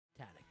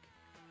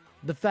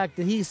The fact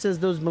that he says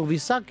those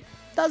movies suck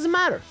doesn't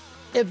matter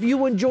if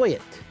you enjoy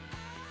it.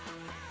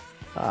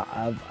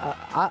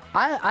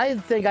 I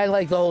think I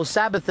like the whole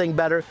Sabbath thing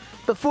better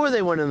before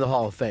they went in the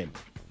Hall of Fame.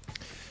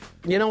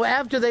 You know,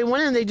 after they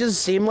went in, they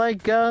just seem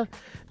like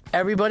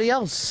everybody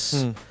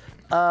else.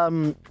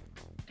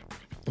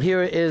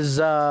 Here is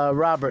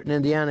Robert in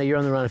Indiana. You're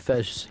on the Ron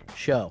Fez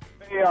show.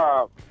 Hey,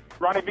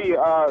 Ronnie B,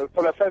 so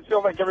that Fez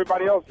feels like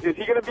everybody else. Is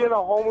he going to be in the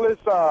homeless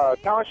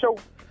talent show?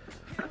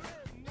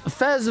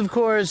 Fez, of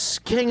course,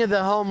 king of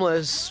the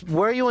homeless.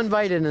 Were you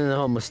invited in the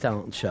homeless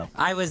talent show?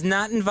 I was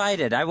not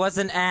invited. I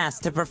wasn't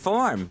asked to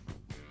perform.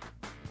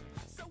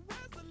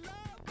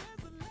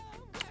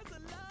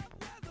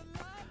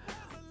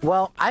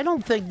 Well, I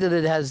don't think that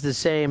it has the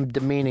same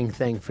demeaning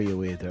thing for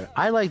you either.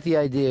 I like the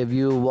idea of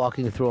you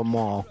walking through a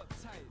mall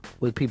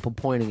with people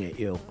pointing at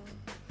you.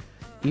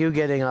 You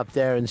getting up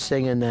there and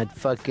singing that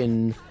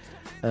fucking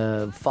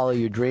Follow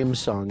Your Dreams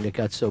song that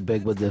got so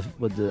big with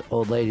the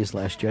old ladies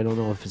last year. I don't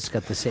know if it's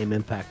got the same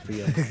impact for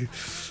you.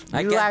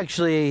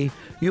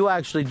 You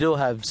actually do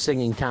have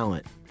singing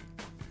talent.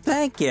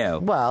 Thank you.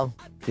 Well,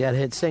 you had a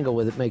hit single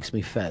with It Makes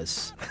Me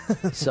Fez.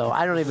 So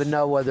I don't even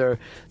know whether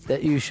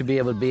that you should be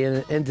able to be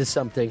into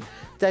something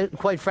that,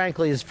 quite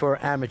frankly, is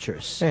for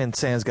amateurs. And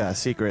Santa's Got a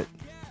Secret.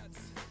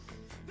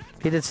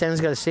 He did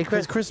Santa's Got a Secret?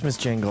 His Christmas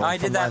jingle. Oh, I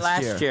did that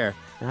last year.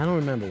 I don't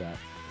remember that.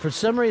 For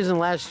some reason,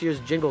 last year's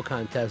jingle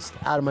contest,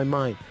 out of my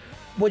mind.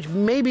 Which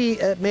maybe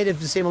made it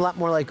seem a lot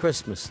more like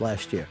Christmas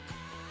last year.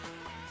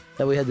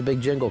 That we had the big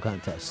jingle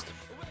contest.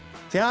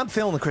 Yeah, I'm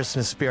feeling the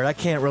Christmas spirit. I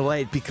can't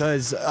relate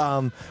because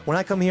when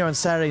I come here on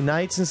Saturday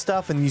nights and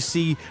stuff and you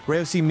see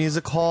Radio C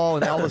Music Hall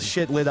and all the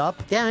shit lit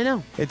up. Yeah, I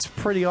know. It's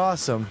pretty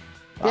awesome.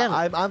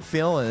 Yeah. I'm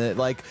feeling it.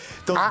 Like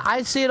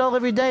I see it all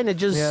every day, and it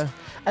just... Yeah.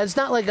 It's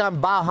not like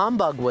I'm bah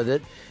humbug with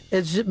it.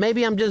 It's just,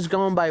 maybe I'm just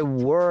going by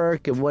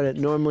work and what it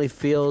normally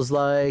feels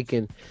like,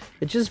 and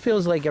it just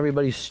feels like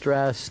everybody's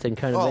stressed and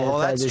kind of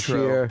anti this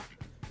year.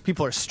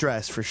 People are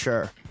stressed for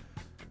sure.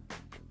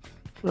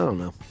 I don't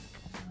know.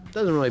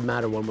 Doesn't really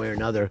matter one way or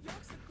another.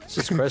 It's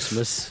just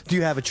Christmas. Do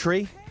you have a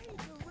tree?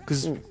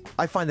 Because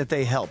I find that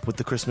they help with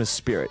the Christmas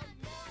spirit.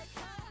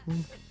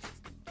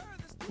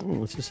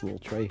 It's just a little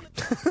tree.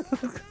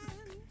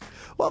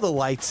 Well, the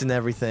lights and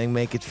everything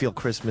make it feel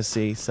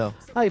Christmassy, so...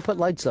 Oh, you put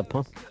lights up,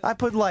 huh? I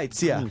put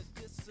lights, yeah.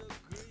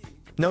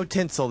 No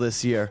tinsel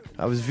this year.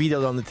 I was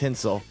vetoed on the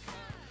tinsel.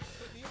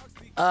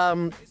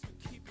 The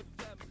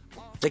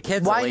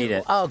kids will eat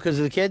it. Oh, because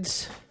of the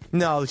kids?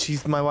 No,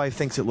 my wife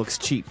thinks it looks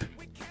cheap.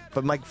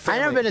 But my family...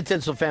 I've never been a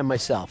tinsel fan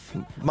myself.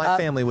 My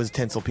family was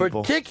tinsel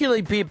people.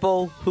 Particularly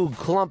people who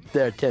clump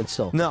their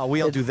tinsel. No, we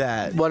don't do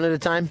that. One at a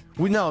time?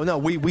 We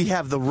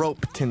have the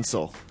rope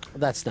tinsel.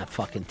 That's not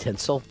fucking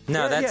tinsel.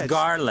 No, that's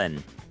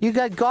garland. You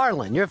got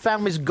garland. Your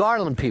family's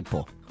garland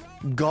people.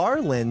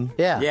 Garland?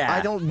 Yeah.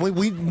 I don't...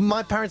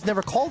 my parents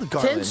never called it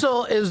garland.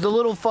 Tinsel is the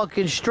little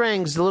fucking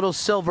strings, the little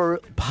silver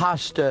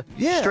pasta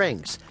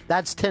strings.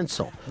 That's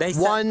tinsel.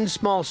 One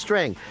small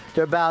string.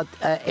 They're about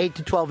 8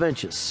 to 12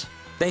 inches.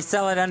 They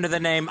sell it under the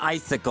name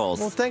icicles.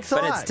 Well, thanks a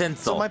lot. But it's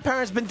tinsel. So my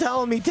parents been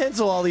telling me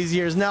tinsel all these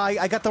years. Now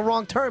I got the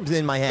wrong terms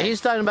in my head.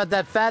 He's talking about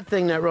that fat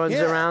thing that runs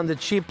around, the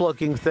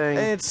cheap-looking thing.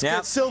 And it's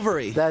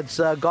silvery. That's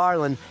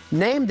garland.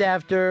 Named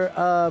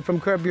after, from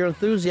Curb Your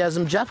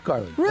Enthusiasm, Jeff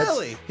Garland.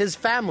 Really? His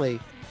family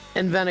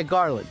invented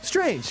garland.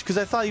 Strange, because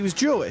I thought he was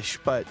Jewish,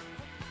 but...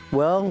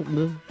 Well,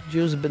 the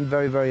Jews have been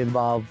very, very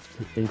involved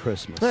in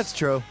Christmas. That's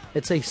true.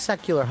 It's a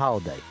secular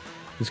holiday.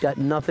 It's got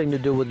nothing to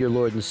do with your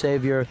Lord and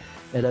Savior.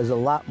 It has a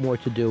lot more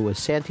to do with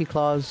Santa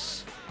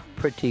Claus,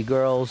 pretty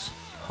girls,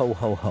 ho,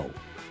 ho, ho.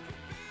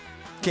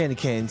 Candy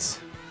canes.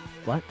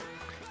 What?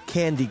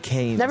 Candy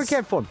canes. Never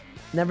cared for them.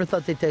 Never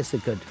thought they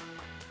tasted good.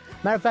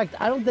 Matter of fact,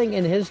 I don't think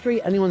in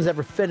history anyone's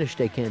ever finished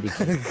a candy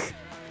cane.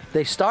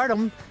 They start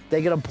them,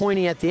 they get them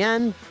pointy at the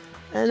end,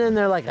 and then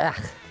they're like,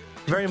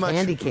 very much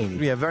candy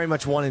cane. Yeah, very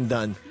much one and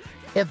done.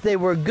 If they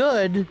were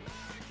good,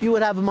 you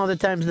would have them other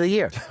times of the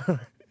year.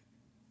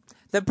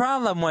 The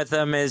problem with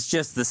them is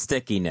just the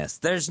stickiness.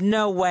 There's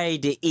no way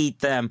to eat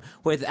them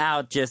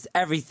without just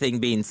everything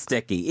being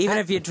sticky. Even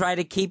if you try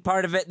to keep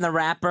part of it in the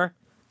wrapper.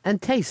 And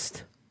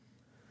taste.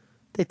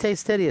 They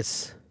taste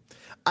hideous.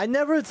 I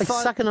never like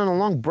sucking on a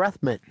long breath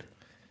mint.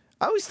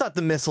 I always thought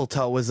the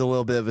mistletoe was a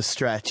little bit of a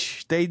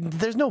stretch. You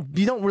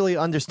don't really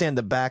understand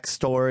the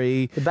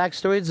backstory. The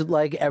backstory is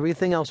like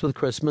everything else with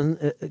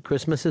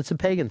Christmas, it's a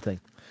pagan thing.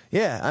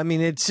 Yeah, I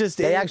mean, it's just...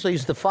 They actually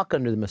used to fuck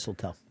under the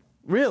mistletoe.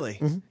 Really?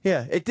 Mm-hmm.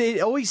 Yeah.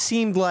 It always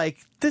seemed like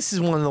this is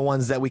one of the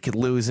ones that we could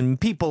lose, and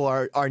people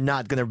are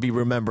not going to be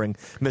remembering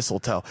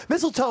mistletoe.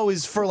 Mistletoe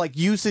is for, like,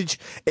 usage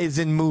is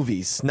in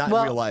movies, not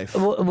in real life.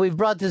 We've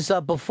brought this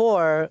up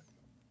before.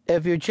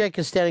 If your chick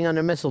is standing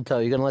under mistletoe,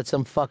 you're going to let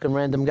some fucking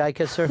random guy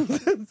kiss her?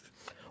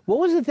 What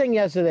was the thing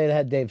yesterday that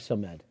had Dave so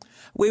mad?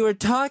 We were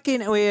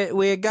talking,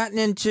 we had gotten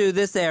into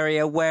this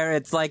area where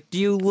it's like, do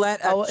you let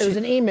it was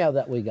an email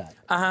that we got.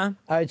 Uh-huh.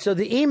 All right, so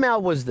the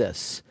email was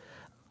this.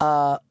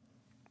 A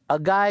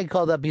guy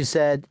called up, he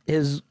said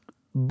his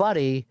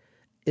buddy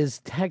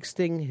is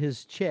texting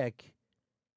his chick